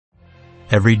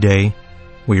Every day,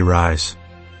 we rise,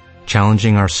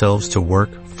 challenging ourselves to work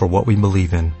for what we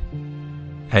believe in.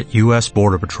 At U.S.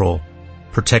 Border Patrol,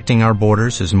 protecting our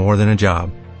borders is more than a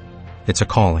job. It's a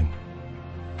calling.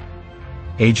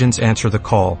 Agents answer the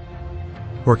call,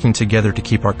 working together to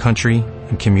keep our country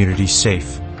and communities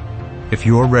safe. If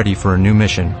you are ready for a new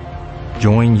mission,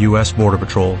 join U.S. Border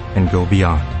Patrol and go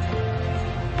beyond.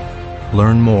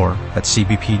 Learn more at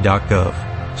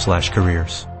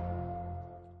cbp.gov/careers.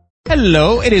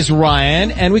 Hello, it is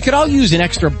Ryan, and we could all use an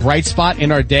extra bright spot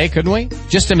in our day, couldn't we?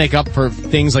 Just to make up for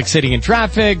things like sitting in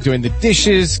traffic, doing the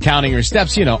dishes, counting your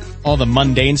steps, all the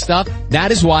mundane stuff.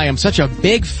 That is why I'm such a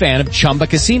big fan of Chumba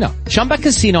Casino. Chumba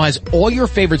Casino has all your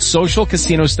favorite social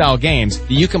casino-style games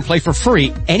that you can play for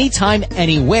free anytime,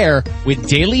 anywhere with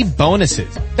daily bonuses.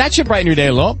 That should brighten your day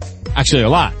a little. Actually, a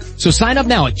lot. So sign up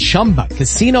now at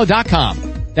ChumbaCasino.com.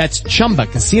 That's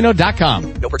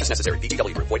ChumbaCasino.com. No purchase necessary.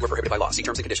 VGW Group. Void where prohibited by law. See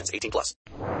terms and conditions. 18+.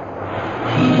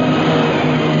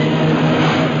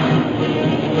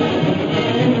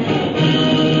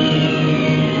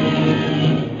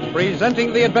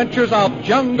 Presenting the adventures of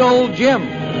Jungle Jim.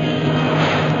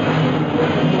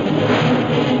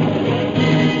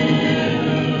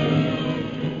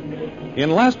 In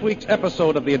last week's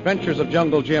episode of The Adventures of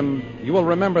Jungle Jim, you will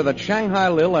remember that Shanghai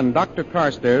Lil and Dr.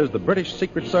 Carstairs, the British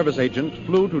Secret Service agent,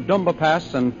 flew to Dumba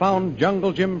Pass and found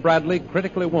Jungle Jim Bradley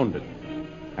critically wounded,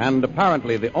 and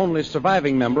apparently the only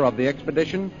surviving member of the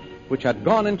expedition which had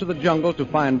gone into the jungle to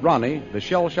find Ronnie, the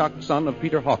shell-shocked son of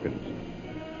Peter Hawkins.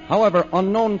 However,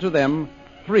 unknown to them,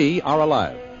 3 are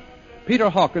alive. Peter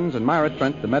Hawkins and Myra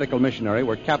Trent, the medical missionary,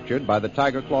 were captured by the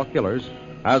Tiger Claw killers,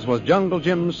 as was Jungle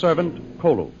Jim's servant,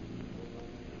 Kolu.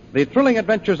 The thrilling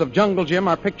adventures of Jungle Jim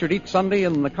are pictured each Sunday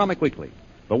in the Comic Weekly,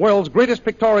 the world's greatest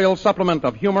pictorial supplement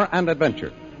of humor and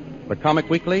adventure. The Comic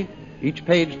Weekly, each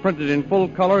page printed in full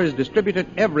color, is distributed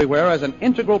everywhere as an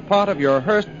integral part of your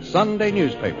Hearst Sunday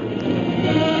newspaper.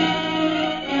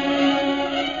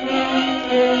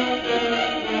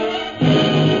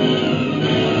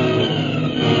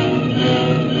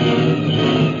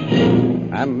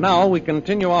 And now we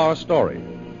continue our story.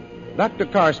 Dr.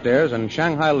 Carstairs and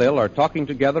Shanghai Lil are talking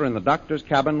together in the doctor's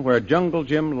cabin where Jungle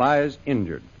Jim lies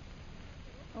injured.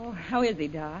 Oh, how is he,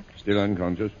 Doc? Still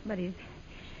unconscious. But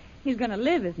he's going to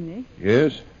live, isn't he?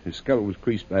 Yes. His skull was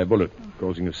creased by a bullet,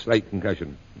 causing a slight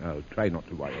concussion. Now, try not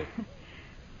to worry.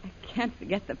 I can't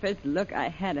forget the first look I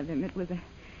had of him. It was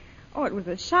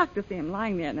a shock to see him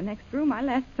lying there in the next room. I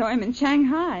last saw him in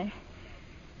Shanghai.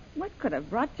 What could have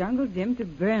brought Jungle Jim to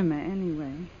Burma,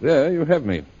 anyway? There, you have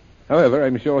me. However,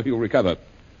 I'm sure he'll recover.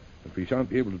 But we shan't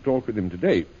be able to talk with him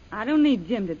today. I don't need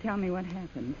Jim to tell me what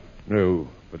happened. No,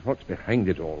 but what's behind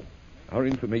it all? Our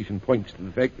information points to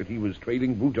the fact that he was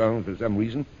trailing Bhutan for some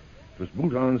reason. It was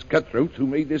Bhutan's cutthroats who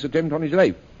made this attempt on his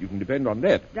life. You can depend on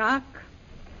that. Doc,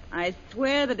 I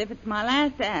swear that if it's my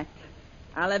last act,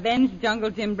 I'll avenge Jungle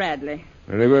Jim Bradley.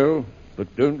 Very well.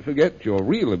 But don't forget, your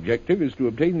real objective is to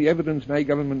obtain the evidence my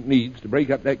government needs to break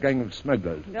up that gang of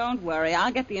smugglers. Don't worry.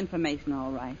 I'll get the information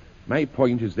all right. My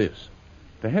point is this.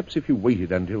 Perhaps if you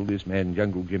waited until this man,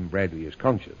 Jungle Jim Bradley, is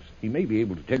conscious, he may be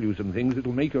able to tell you some things that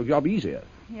will make your job easier.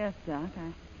 Yes, Doc.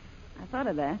 I thought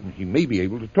of that. And he may be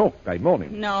able to talk by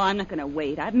morning. No, I'm not going to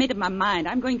wait. I've made up my mind.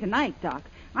 I'm going tonight, Doc.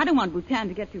 I don't want Bhutan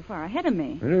to get too far ahead of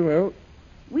me. Very well.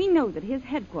 We know that his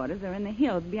headquarters are in the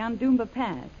hills beyond Dumba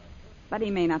Pass. But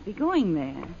he may not be going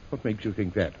there. What makes you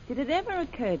think that? Did it ever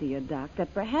occur to you, Doc,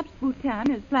 that perhaps Bhutan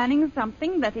is planning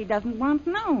something that he doesn't want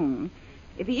known?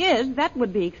 If he is, that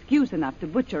would be excuse enough to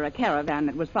butcher a caravan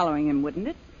that was following him, wouldn't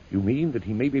it? You mean that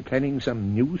he may be planning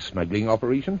some new smuggling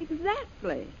operation?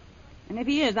 Exactly. And if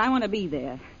he is, I want to be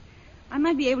there. I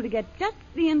might be able to get just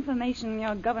the information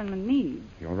your government needs.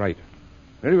 You're right.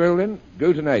 Very well, then.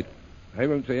 Go tonight. I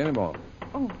won't say any more.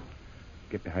 Oh.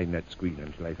 Get behind that screen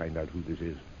until I find out who this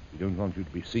is. We don't want you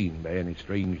to be seen by any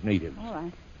strange natives. All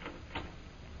right.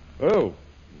 Oh,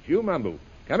 it's you, Mambu.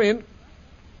 Come in.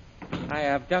 I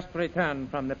have just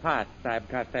returned from the pass, Sahib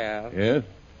Carstairs. Yes?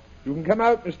 You can come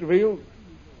out, Mr. Veal.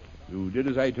 You did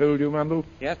as I told you, Mambu?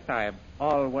 Yes, Sahib.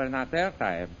 All were not there,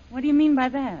 Sahib. What do you mean by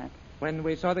that? When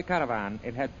we saw the caravan,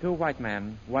 it had 2 white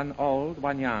men, 1 old,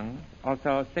 1 young,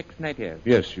 also 6 natives.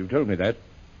 Yes, you told me that.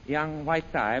 Young white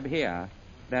Sahib here.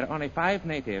 There are only 5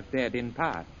 natives dead in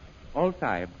pass. Old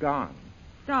Sahib gone.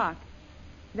 Doc,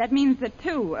 that means that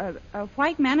 2, a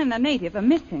white man and a native, are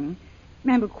missing.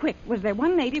 Remember, quick, was there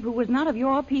one native who was not of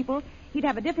your people? He'd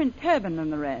have a different turban than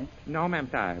the rest. No, ma'am,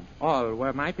 Sahib. All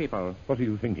were my people. What are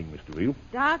you thinking, Mr. Veal?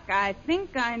 Doc, I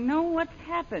think I know what's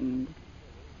happened.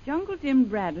 Jungle Jim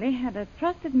Bradley had a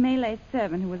trusted Malay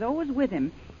servant who was always with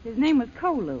him. His name was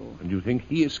Kolu. And you think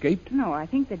he escaped? No, I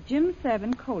think that Jim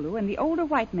Severn, Kolu, and the older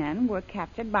white man were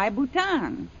captured by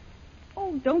Bhutan.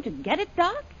 Oh, don't you get it,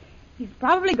 Doc? He's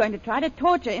probably going to try to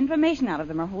torture information out of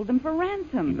them or hold them for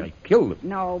ransom. He might kill them.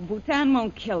 No, Bhutan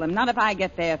won't kill them, not if I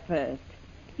get there first.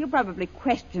 He'll probably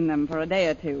question them for a day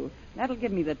or two. That'll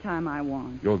give me the time I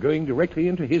want. You're going directly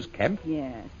into his camp?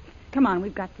 Yes. Come on,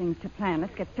 we've got things to plan.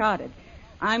 Let's get started.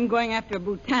 I'm going after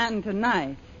Bhutan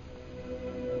tonight.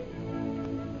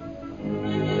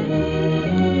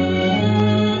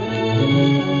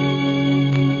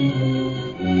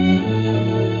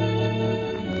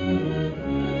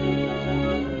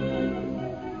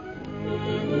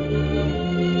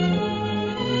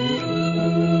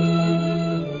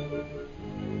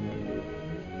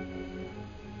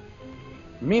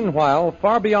 Meanwhile,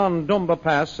 far beyond Dumba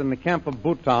Pass in the camp of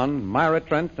Bhutan, Myra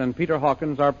Trent and Peter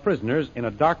Hawkins are prisoners in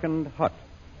a darkened hut.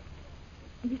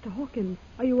 Mr. Hawkins,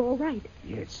 are you all right?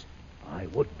 Yes, I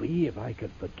would be if I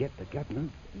could forget the governor.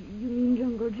 You mean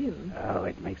Jungle Jim? Oh,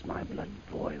 it makes my blood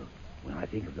boil when I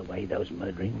think of the way those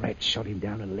murdering rats shot him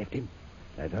down and left him.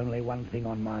 There's only one thing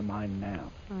on my mind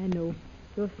now. I know.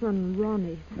 Your son,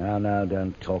 Ronnie. No,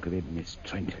 don't talk of it, Miss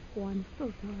Trent. Oh, I'm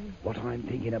so sorry. What I'm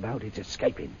thinking about is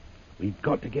escaping. We've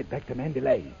got to get back to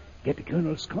Mandalay, get to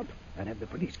Colonel Scott, and have the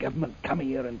British government come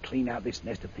here and clean out this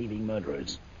nest of thieving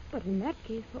murderers. But in that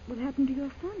case, what would happen to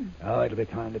your son? Oh, it'll be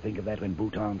time to think of that when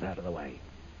Bhutan's out of the way.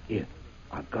 Here,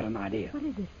 I've got an idea. What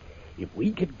is it? If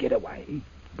we could get away,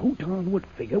 Bhutan would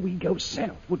figure we'd go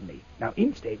south, wouldn't he? Now,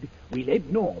 instead, we'll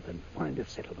head north and find a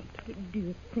settlement. Do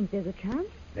you think there's a chance?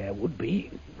 There would be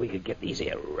if we could get these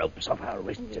here ropes off our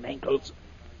wrists and ankles.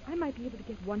 I might be able to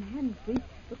get one hand free.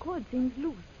 The cord seems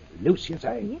loose. Loose, you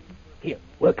say? Yes. Here,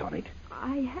 work on it.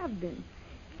 I have been.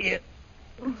 Here,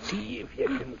 see if you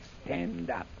can stand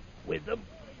up with them.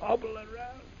 Hobble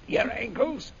around your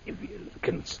ankles. If you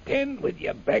can stand with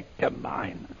your back to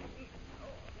mine.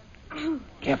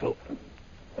 Careful.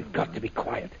 We've got to be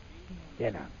quiet.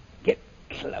 There now, get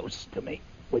close to me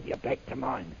with your back to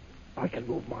mine. I can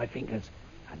move my fingers,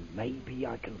 and maybe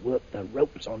I can work the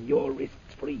ropes on your wrists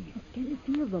free. Can you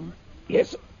feel them?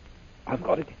 Yes, I've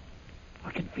got it. I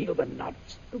can feel the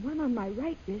knots. The one on my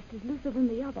right wrist is looser than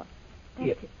the other. That's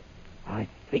Here. it. I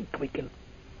think we can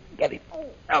get it.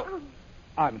 Oh,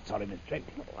 I'm sorry, Miss Trent.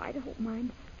 Oh, I don't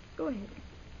mind. Go ahead.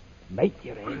 Make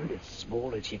your end as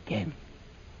small as you can.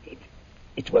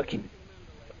 It's working.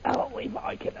 Oh, if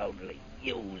I can only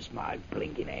use my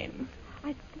blinking hand.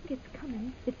 I think it's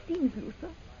coming. It seems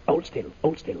looser. Hold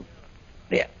still.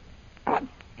 There. I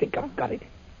think I've got it.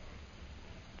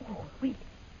 Oh, wait.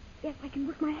 Yes, I can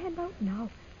work my hand out now.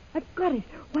 I've got it.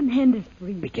 One hand is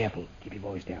free. Be careful. Keep your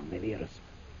voice down. They'll hear us.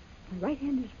 My right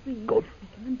hand is free. Good.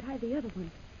 I can untie the other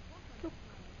one. Look,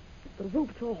 the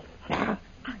rope's off. Now,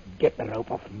 get the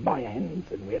rope off my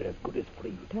hands and we're as good as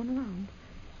free. Turn around.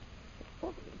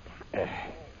 Oh,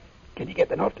 Can you get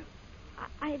the knot?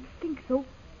 I think so.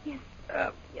 Yes.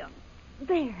 Yeah.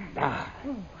 There.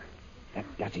 Oh.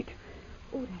 That does it.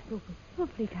 Oh, that rope is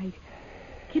awfully tight.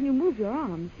 Can you move your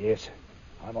arms? Yes,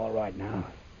 I'm all right now.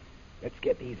 Let's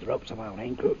get these ropes off our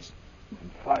ankles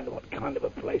and find what kind of a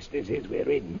place this is we're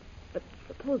in. But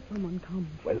suppose someone comes.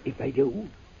 Well, if they do,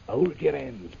 hold your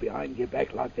hands behind your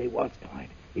back like they was tied.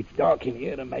 It's dark in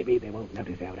here and maybe they won't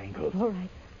notice our ankles. All right.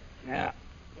 Now,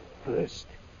 first,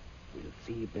 we'll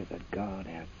see if there's a guard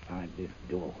outside this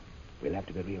door. We'll have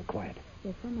to be real quiet.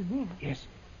 There's someone there. Yes,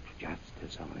 just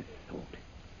as I thought.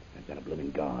 They've got a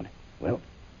blooming guard. Well,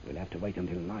 we'll have to wait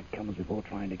until night comes before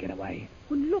trying to get away.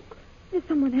 Oh, look. There's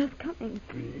someone else coming.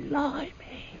 Blimey.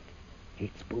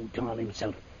 It's Bhutan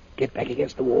himself. Get back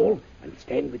against the wall and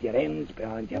stand with your hands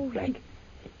behind your back.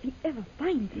 If he ever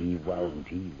finds He won't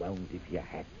if you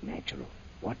act natural.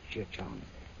 Watch your chance.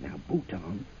 Now,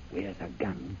 Bhutan wears a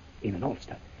gun in an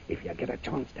holster. If you get a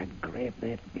chance to grab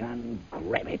that gun,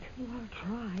 grab it. Oh, I'll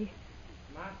try.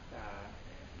 Master,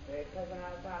 the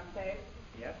prisoners are safe?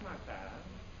 Yes, Master.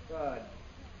 Good.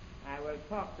 I will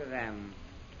talk to them.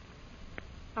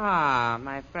 Ah,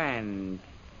 my friend.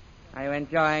 Are you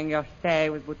enjoying your stay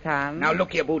with Bhutan? Now,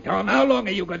 look here, Bhutan. How long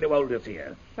are you going to hold us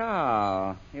here?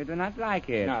 So, you do not like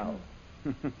it? No.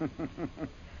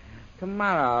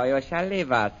 Tomorrow you shall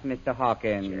leave us, Mr.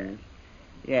 Hawkins. Sure.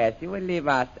 Yes, you will leave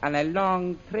us on a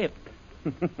long trip.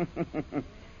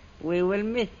 We will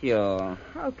miss you.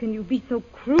 How can you be so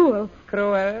cruel?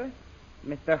 Cruel?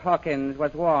 Mr. Hawkins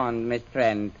was warned, Miss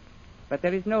Trent. But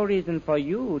there is no reason for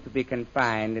you to be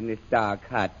confined in this dark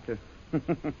hut.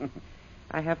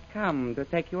 I have come to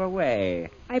take you away.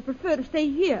 I prefer to stay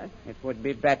here. It would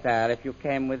be better if you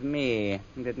came with me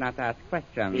and did not ask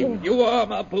questions. If you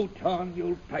harm a Bhutan,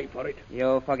 you'll pay for it.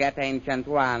 You forget, Ancient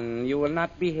One. You will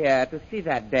not be here to see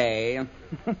that day.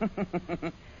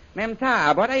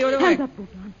 Memtab, what are you doing? Hands up,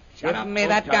 Bhutan. Give me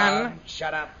that gun.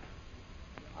 Shut up.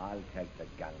 I'll take the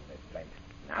gun, Miss Brent.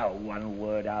 Now, one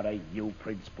word out of you,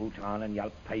 Prince Bhutan, and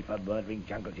you'll pay for murdering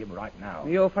Jungle Jim right now.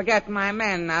 You forget my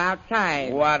men are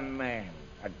outside. One man.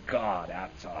 A guard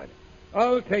outside.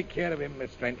 I'll take care of him,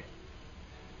 Miss Trent.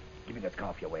 Give me the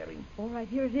scarf you're wearing. All right,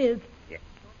 here it is. Yeah.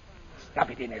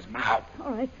 Stuff it in his mouth.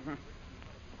 All right.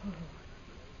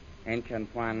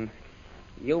 Ancient One,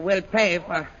 you will pay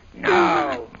for...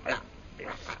 No.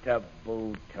 Mr.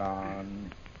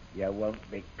 Bhutan, you won't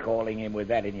be calling him with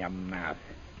that in your mouth.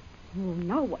 Oh,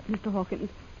 now what, Mr. Hawkins?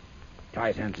 Tie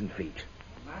his hands and feet.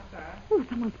 Master. Oh,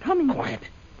 someone's coming. Quiet.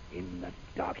 In the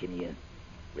dark in here.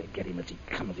 We'll get him as he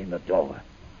comes in the door.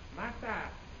 Master.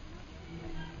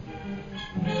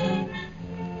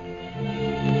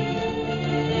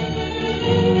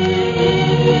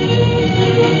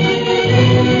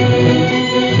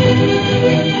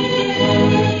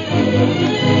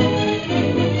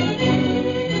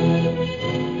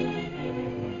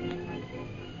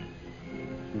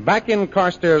 Back in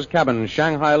Carstairs' cabin,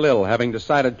 Shanghai Lil, having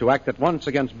decided to act at once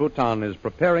against Bhutan, is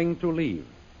preparing to leave.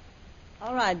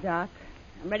 All right, Doc.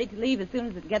 I'm ready to leave as soon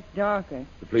as it gets darker.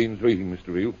 The plane's waiting, Mr.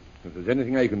 Reel. If there's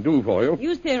anything I can do for you...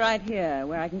 You stay right here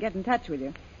where I can get in touch with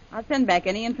you. I'll send back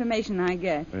any information I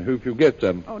get. I hope you get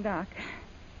some. Oh, Doc,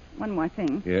 one more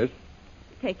thing. Yes?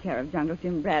 Take care of Jungle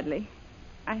Jim Bradley.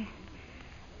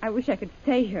 I wish I could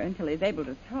stay here until he's able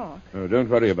to talk. Oh, don't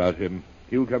worry about him.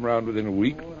 He'll come round within a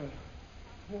week.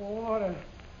 Water.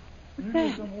 What's Bring me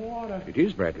that? some water. It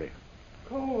is Bradley.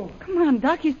 Cole. Come on,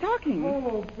 Doc, he's talking.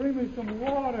 Cole, bring me some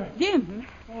water. Jim.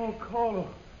 Oh, Cole.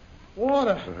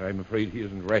 Water. I'm afraid he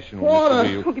isn't rational, Water. Mr.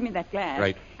 Reel. Oh, give me that glass.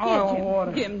 Right. I Here, want Jim.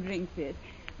 water. Jim, drink this.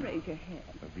 Raise your head.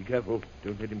 Now, be careful.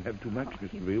 Don't let him have too much, He's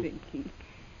Mr. Reel. drinking.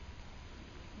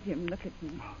 Jim, look at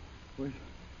me. Where's...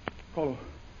 Cole,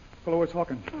 where's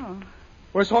Hawkins? Oh,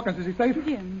 Where's Hawkins? Is he safe?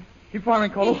 Jim. Keep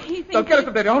firing, Cole. He thinks They'll get us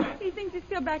if they don't. He thinks he's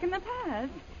still back in the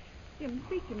past. Jim,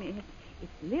 speak to me.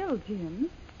 It's Lil, Jim.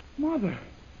 Mother.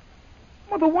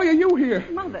 Mother, why are you here?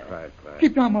 Mother. Quiet.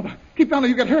 Keep down, Mother. Keep down or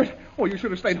you get hurt. Oh, you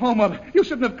should have stayed home, Mother. You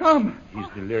shouldn't have come. He's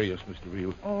delirious, Mr.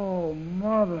 Reel. Oh,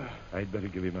 Mother. I'd better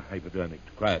give him a hypodermic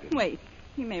to quiet him. Wait.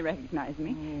 He may recognize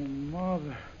me. Oh,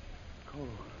 Mother. Cole.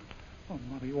 Oh,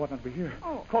 Mother, you oughtn't to be here.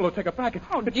 Oh. Cole, take it back. It's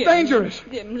Jim. dangerous.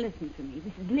 Jim, listen to me.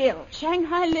 This is Lil.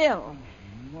 Shanghai Lil.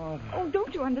 Mother. Oh,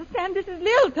 don't you understand? This is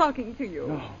Lil talking to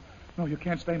you. No, you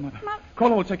can't stay, Mother. Ma-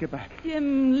 Cole will take you back.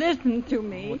 Jim, listen to Oh,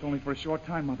 me. it's only for a short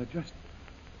time, Mother. Just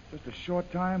a short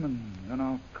time, and then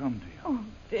I'll come to you. Oh,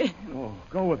 Jim. Oh,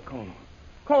 go with Colo.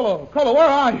 Colo, where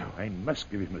are you? I must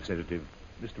give him a sedative.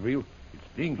 Mr. Reel, it's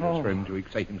dangerous Oh. for him to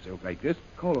excite himself like this.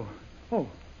 Colo. Oh,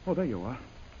 there you are.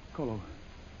 Colo,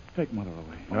 take Mother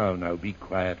away. No, be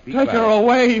quiet. Be Take quiet. her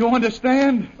away, you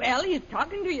understand? Well, he's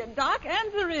talking to you, Doc.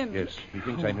 Answer him. Yes, he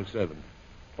thinks I'm his servant.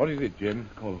 What is it, Jim?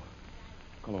 Colo,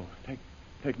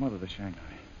 take Mother to Shanghai.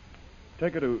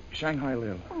 Take her to Shanghai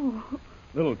Lil. Oh,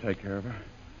 Lil'll take care of her.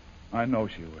 I know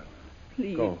she will.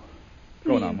 please. Go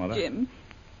Please, now, Mother. Jim.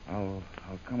 I'll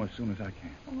come as soon as I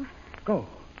can. Oh. Go.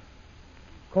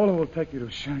 Colo will take you to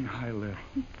Shanghai Lil.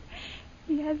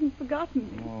 He hasn't forgotten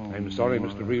me. Oh, I'm sorry,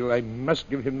 Mother. Mr. Reel. I must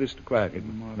give him this to quiet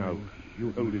him. Mother. Now,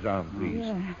 you hold his arm, please.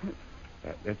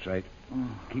 Yeah. That's right. Oh.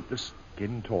 Keep the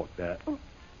skin taut there. Oh.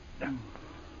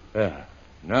 There.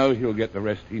 Now he'll get the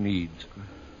rest he needs.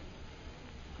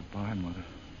 Goodbye, Mother.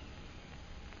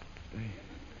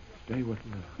 Stay with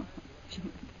Lil.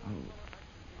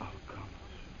 I'll come.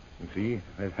 You see,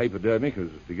 that hypodermic has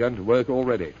begun to work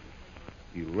already.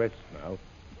 He'll rest now.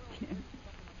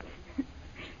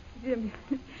 Jim,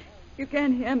 you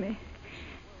can't hear me.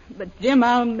 But, Jim,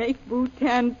 I'll make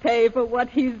Bhutan pay for what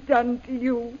he's done to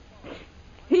you.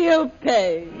 He'll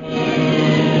pay.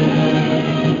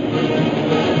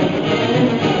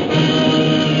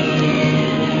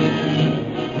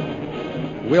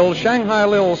 Will Shanghai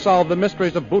Lil solve the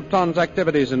mysteries of Bhutan's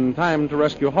activities in time to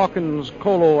rescue Hawkins,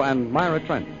 Colo, and Myra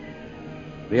Trent?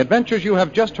 The adventures you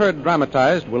have just heard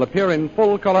dramatized will appear in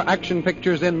full-color action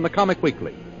pictures in the Comic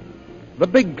Weekly. The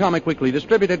big Comic Weekly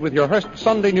distributed with your Hearst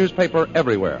Sunday newspaper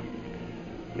everywhere.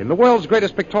 In the world's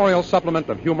greatest pictorial supplement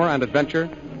of humor and adventure,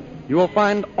 you will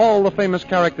find all the famous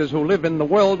characters who live in the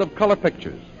world of color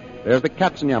pictures. There's the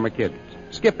Katzenjammer Kids,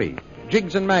 Skippy,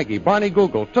 Jiggs and Maggie, Barney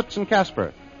Google, Toots and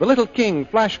Casper, the Little King,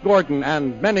 Flash Gordon,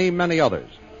 and many, many others.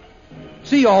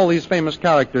 See all these famous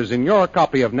characters in your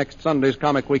copy of next Sunday's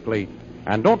Comic Weekly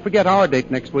And don't forget our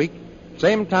date next week,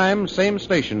 same time, same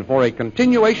station, for a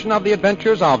continuation of the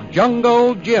adventures of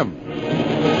Jungle Jim.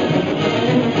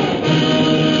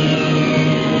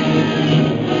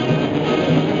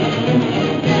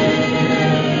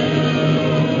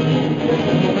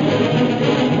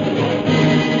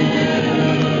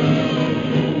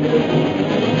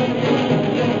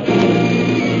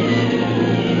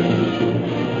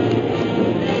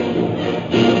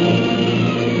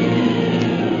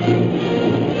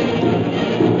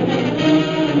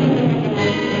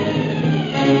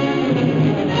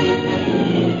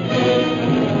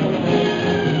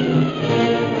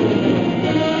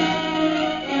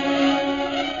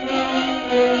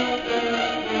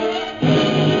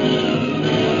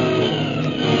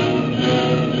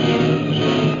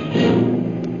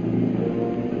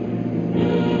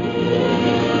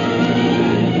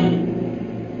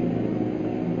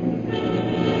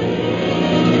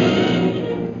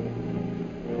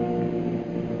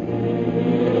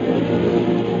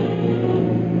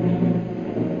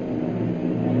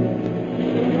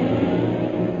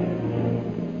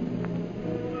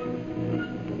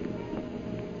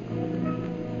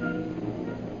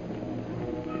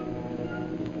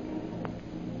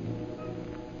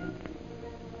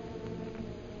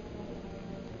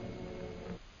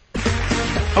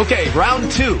 Okay,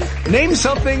 round two. Name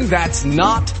something that's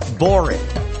not boring.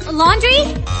 A laundry?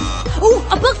 Ooh,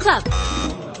 a book club.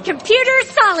 Computer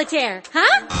solitaire,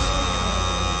 huh?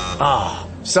 Ah,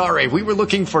 sorry, we were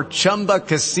looking for Chumba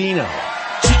Casino.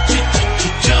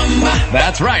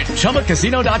 That's right,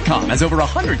 ChumbaCasino.com has over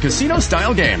 100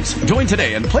 casino-style games. Join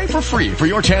today and play for free for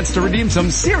your chance to redeem some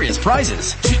serious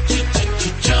prizes.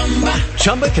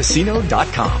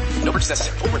 ChumbaCasino.com. No purchase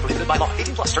necessary. Void where prohibited by law.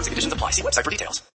 18+ terms and conditions apply. See website for details.